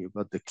here. Then you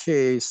got the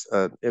case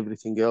and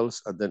everything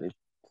else, and then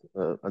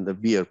and the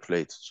wear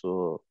plate.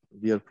 So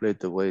wear plate,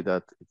 the way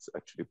that it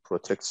actually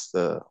protects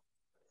the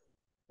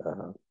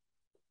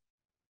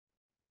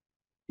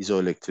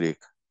piezoelectric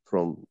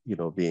from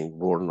being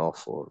worn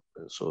off, or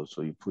so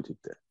you put it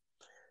there,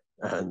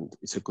 and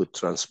it's a good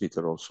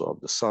transmitter also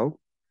of the sound.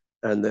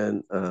 And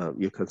then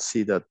you can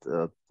see that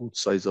both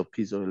sides of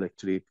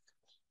piezoelectric,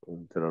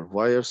 there are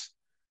wires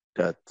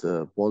that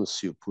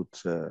once you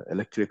put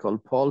electrical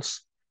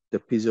pulse, the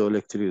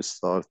piezoelectric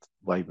start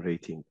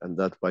vibrating, and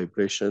that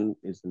vibration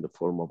is in the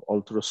form of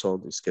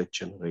ultrasound. It gets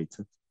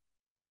generated,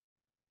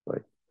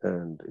 right,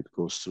 and it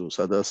goes through.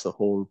 So that's the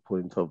whole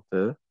point of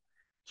the.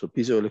 So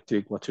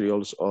piezoelectric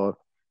materials are,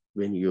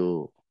 when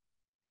you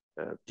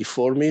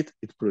deform it,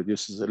 it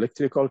produces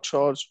electrical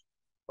charge.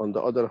 On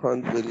the other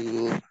hand, when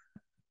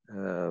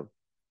you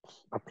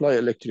apply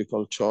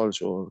electrical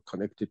charge or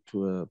connect it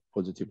to a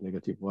positive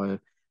negative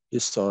wire,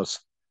 it starts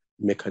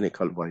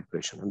mechanical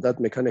vibration, and that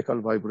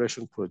mechanical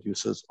vibration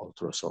produces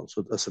ultrasound.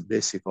 So that's the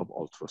basic of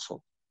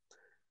ultrasound.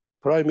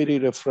 Primary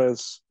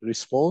reference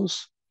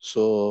response.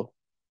 So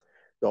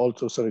the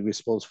ultrasonic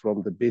response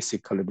from the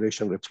basic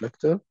calibration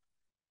reflector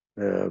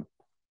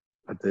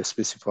at the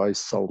specified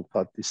sound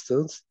path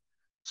distance.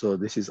 So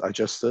this is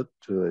adjusted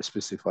to a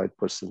specified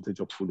percentage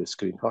of full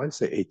screen height,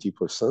 say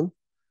 80%.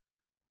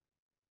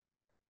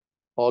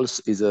 Pulse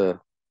is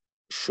a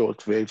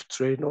short wave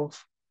train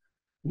of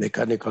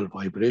mechanical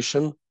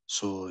vibration.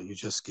 So you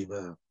just give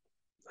a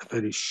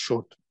very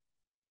short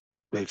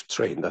wave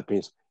train. That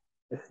means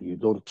you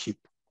don't keep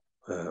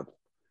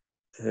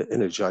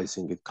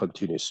energizing it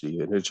continuously.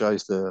 You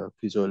energize the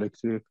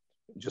piezoelectric,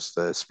 just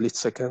a split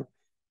second,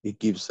 it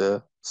gives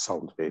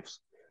sound waves.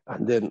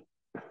 And then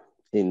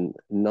in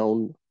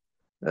known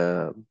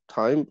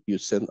time, you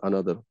send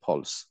another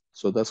pulse.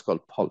 So that's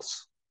called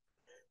pulse.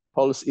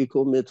 Pulse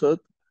echo method,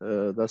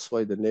 that's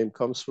why the name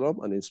comes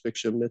from. An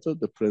inspection method,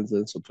 the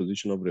presence or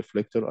position of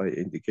reflector are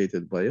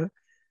indicated by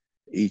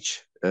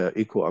each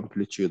echo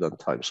amplitude and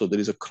time. So there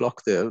is a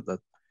clock there that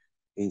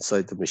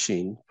inside the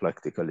machine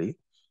practically.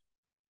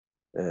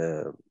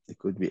 It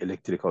could be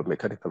electrical or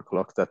mechanical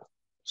clock that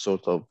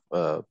sort of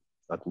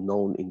at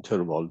known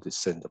interval they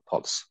send a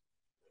pulse.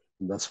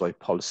 And that's why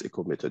pulse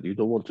echo method. You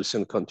don't want to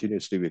send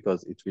continuously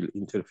because it will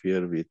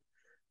interfere with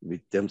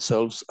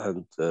themselves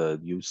and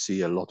you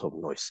see a lot of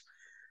noise.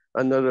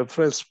 And the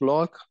reference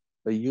block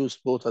are used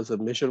both as a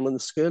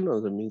measurement scale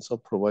and a means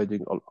of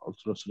providing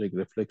ultrasonic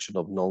reflection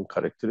of known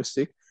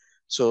characteristic.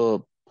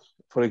 So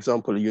for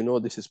example, you know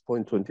this is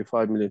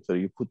 0.25 millimeter,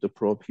 you put the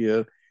probe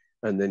here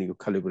and then you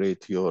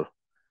calibrate your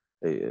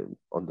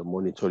on the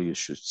monitor, you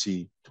should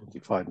see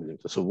 25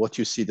 millimeter. So what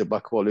you see the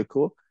back wall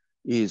echo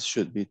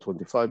should be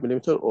 25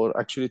 millimeter, or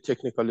actually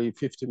technically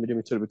 50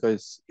 millimeter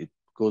because it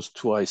goes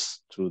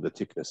twice through the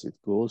thickness. It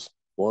goes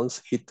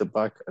once, hit the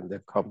back, and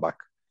then come back.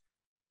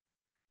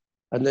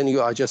 And then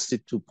you adjust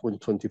it to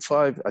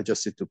 0.25,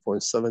 adjust it to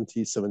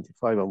 0.70,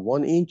 75, and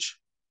 1 inch.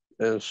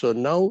 So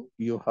now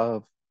you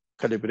have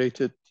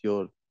calibrated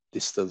your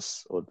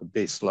distance or the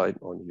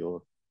baseline on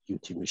your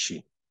UT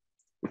machine.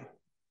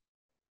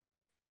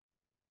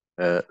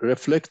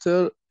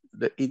 Reflector,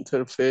 the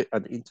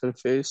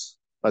interface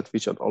at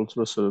which an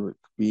ultrasonic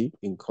beam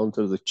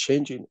encounters a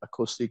change in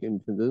acoustic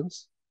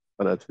impedance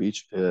and at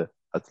which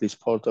at least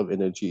part of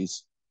energy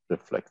is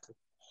reflected.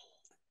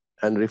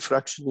 And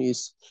refraction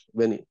is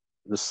when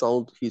the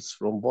sound hits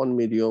from one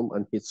medium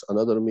and hits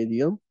another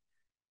medium.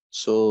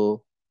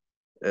 So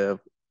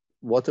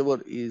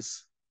whatever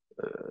is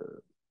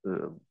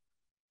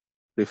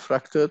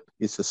refracted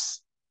is the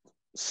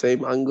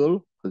same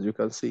angle, as you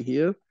can see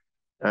here.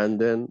 And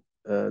then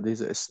there's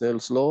a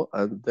Snell's law,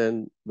 and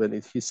then when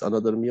it hits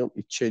another medium,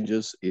 it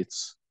changes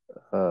its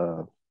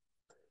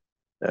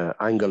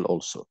angle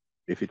also,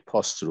 if it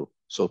passes through.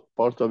 So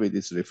part of it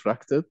is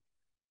refracted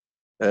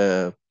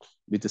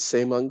with the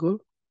same angle.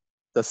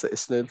 That's the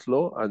Snell's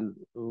law, and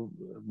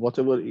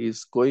whatever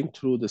is going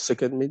through the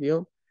second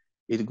medium,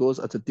 it goes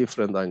at a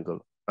different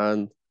angle.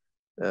 And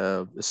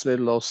the Snell's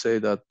law say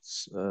that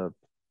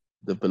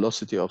the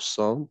velocity of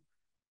sound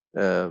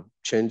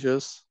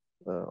changes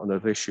on a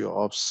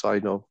ratio of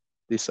sine of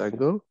this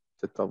angle,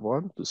 theta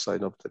 1 to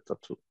sine of theta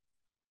 2.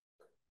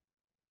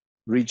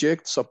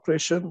 Reject,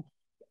 suppression,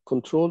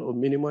 control or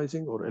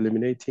minimizing or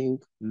eliminating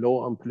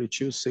low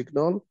amplitude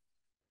signal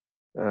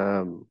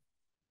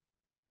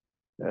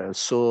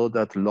so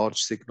that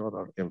large signal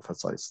are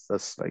emphasized.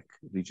 That's like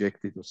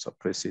reject it or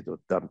suppress it or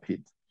damp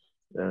it.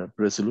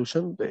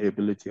 Resolution, the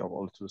ability of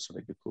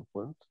ultrasonic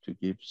equipment to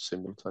give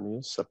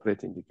simultaneous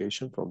separate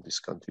indication from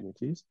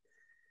discontinuities,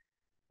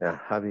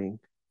 having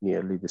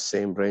nearly the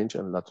same range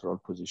and lateral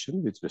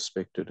position with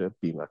respect to the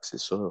beam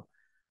axis. So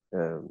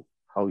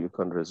how you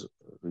can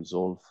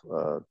resolve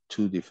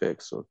two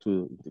defects or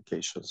two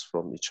indications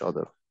from each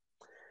other.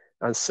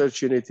 And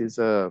search unit is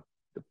the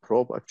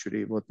probe,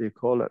 actually what they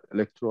call an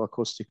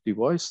electroacoustic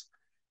device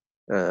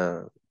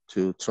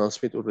to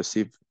transmit or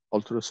receive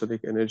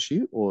ultrasonic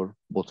energy or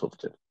both of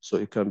them. So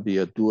it can be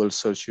a dual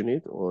search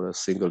unit or a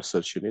single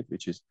search unit,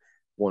 which is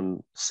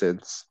one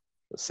sends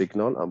a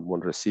signal and one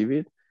receive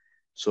it.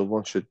 So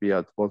one should be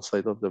at one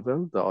side of the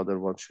well, the other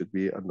one should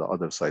be on the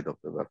other side of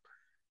the well.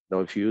 Now,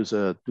 if you use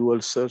a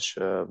dual search,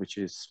 which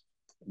is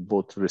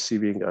both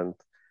receiving and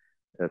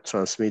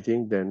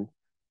transmitting, then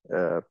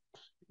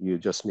you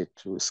just need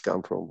to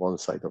scan from one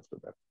side of the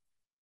well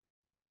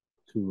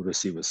to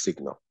receive a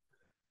signal.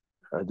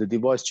 The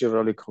device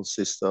generally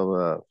consists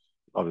of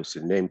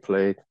obviously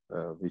nameplate,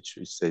 which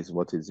says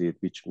what is it,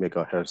 which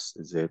megahertz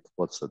is it,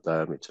 what's the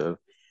diameter,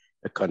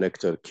 a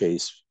connector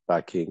case,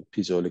 backing,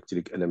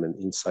 piezoelectric element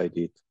inside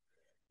it,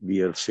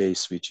 wear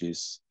face, which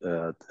is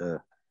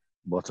the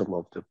bottom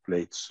of the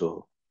plate,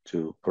 so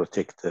to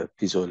protect the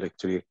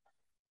piezoelectric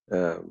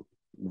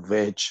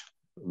wedge,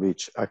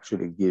 which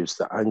actually gives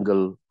the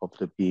angle of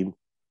the beam.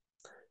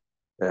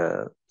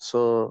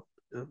 So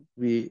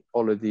we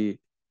already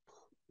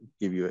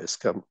give you a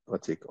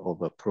schematic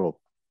of a probe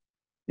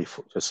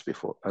just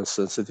before. And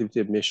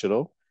sensitivity measure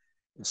of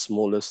the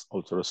smallest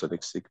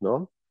ultrasonic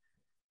signal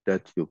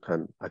that you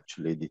can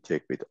actually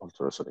detect with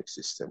ultrasonic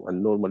system.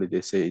 And normally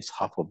they say it's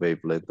half a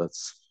wavelength.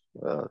 That's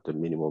the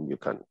minimum you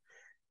can.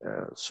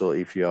 So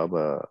if you have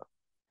a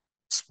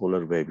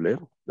smaller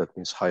wavelength, that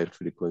means higher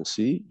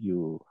frequency,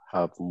 you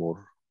have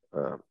more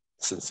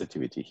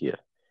sensitivity here.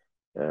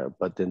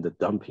 But then the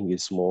damping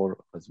is more,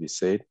 as we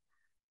said,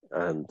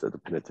 and the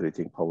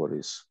penetrating power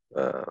is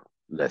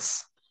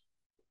less.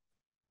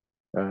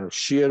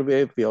 Shear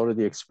wave, we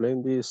already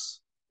explained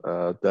this.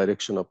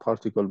 Direction of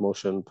particle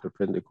motion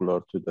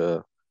perpendicular to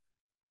the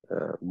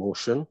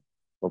motion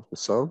of the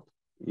sound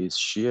is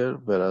shear,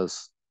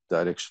 whereas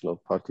direction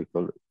of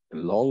particle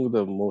along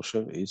the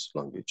motion is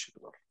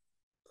longitudinal.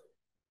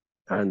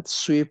 And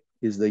sweep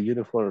is the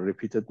uniform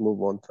repeated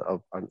movement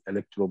of an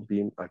electron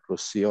beam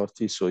across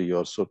CRT. So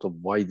you're sort of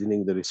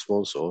widening the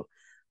response or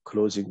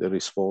closing the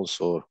response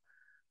or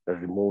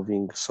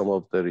removing some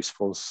of the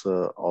response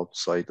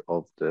outside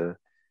of the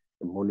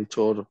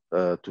monitor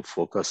to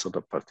focus on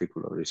a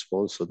particular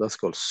response. So that's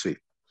called sweep.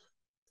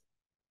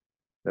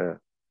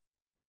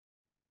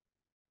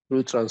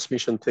 Through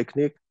transmission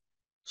technique,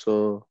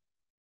 So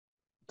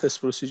test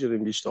procedure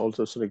in which the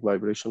ultrasonic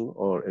vibration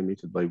are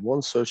emitted by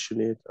one search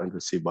unit and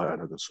received by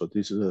another. So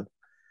this is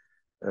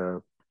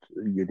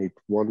you need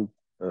one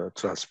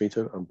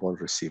transmitter and one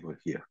receiver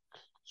here.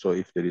 So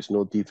if there is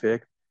no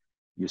defect,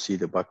 you see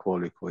the back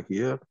wall echo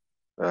here.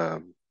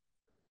 The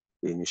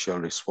initial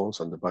response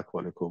and the back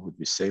wall echo would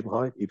be same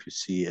height. If you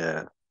see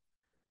a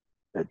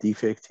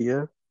defect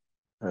here,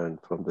 and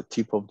from the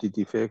tip of the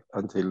defect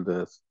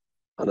until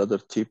another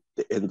tip,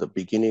 the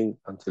beginning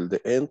until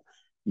the end,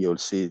 you'll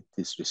see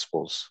this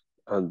response.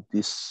 And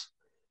this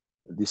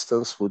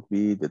distance would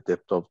be the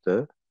depth of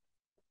the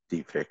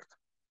defect.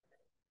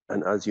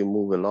 And as you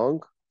move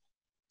along,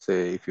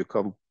 say if you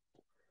come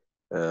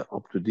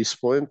up to this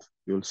point,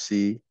 you'll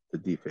see the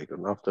defect.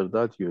 And after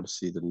that, you'll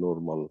see the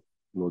normal,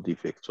 no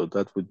defect. So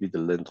that would be the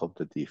length of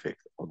the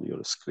defect on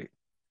your screen.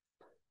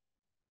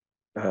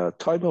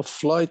 Time of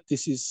flight,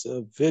 this is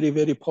very,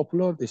 very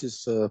popular. This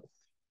is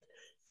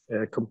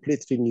a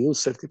completely new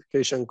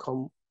certification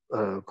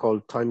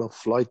called time of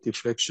flight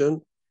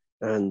deflection.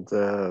 And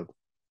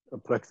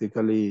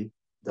practically,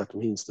 that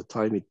means the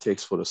time it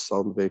takes for a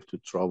sound wave to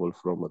travel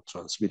from a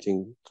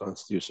transmitting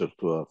transducer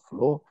to a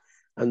flow,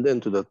 and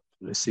then to the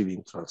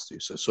receiving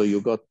transducer. So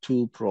you got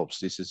two probes.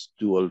 This is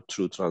dual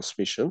true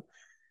transmission.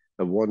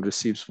 And one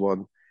receives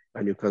one,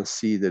 and you can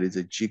see there is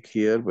a jig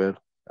here where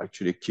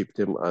actually keep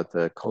them at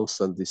a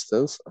constant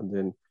distance, and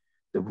then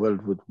the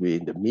weld would be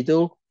in the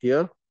middle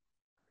here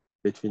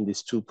between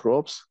these two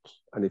probes,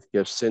 and it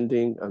keeps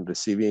sending and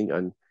receiving,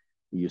 and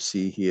you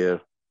see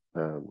here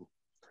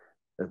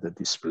the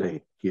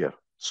display here.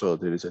 So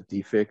there is a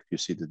defect, you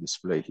see the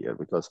display here,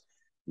 because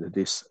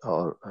these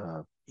are,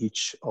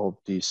 each of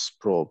these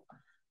probe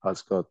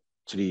has got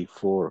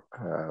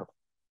 3-4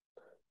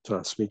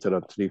 transmitter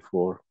and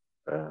 3-4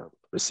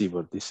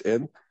 receiver this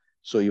end.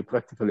 So you're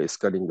practically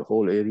scanning the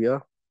whole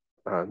area,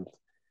 and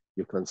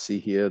you can see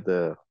here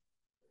there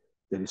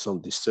is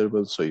some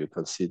disturbance, so you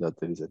can see that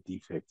there is a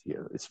defect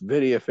here. It's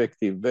very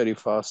effective, very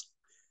fast,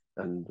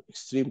 and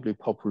extremely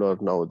popular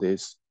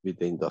nowadays with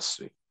the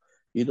industry.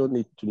 You don't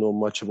need to know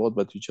much about,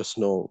 but you just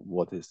know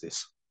what is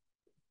this.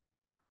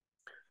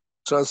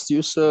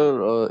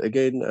 Transducer,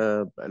 again,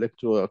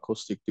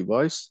 electroacoustic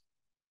device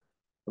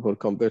for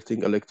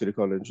converting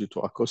electrical energy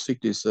to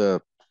acoustic. This is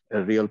a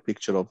real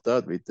picture of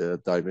that with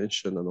the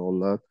dimension and all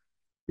that.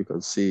 You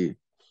can see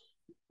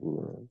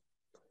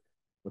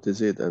what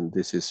is it, and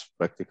this is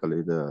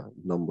practically the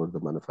number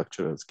the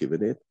manufacturer has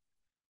given it.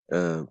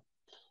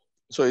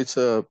 So it's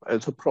a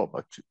probe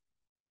actually,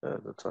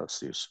 the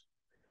transducer.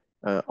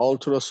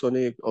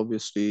 Ultrasonic,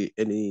 obviously,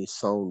 any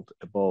sound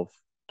above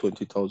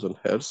 20,000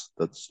 hertz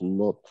that's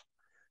not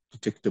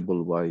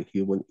detectable by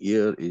human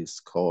ear is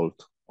called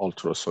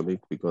ultrasonic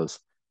because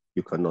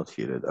you cannot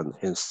hear it, and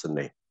hence the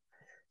name.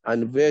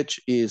 And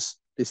wedge is,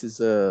 this is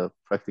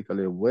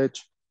practically a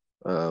wedge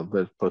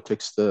that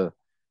protects the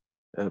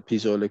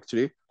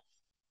piezoelectric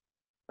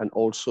and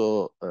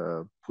also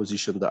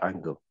position the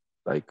angle.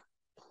 Like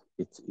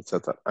it's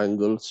at an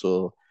angle,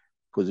 so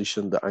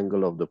position the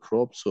angle of the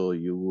probe, so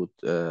you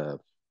would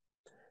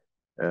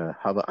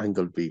have an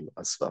angle beam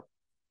as well.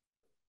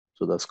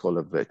 So that's called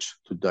a wedge,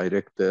 to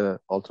direct the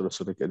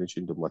ultrasonic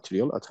energy in the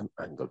material at an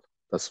angle.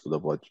 That's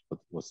what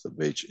the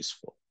wedge is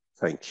for.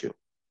 Thank you.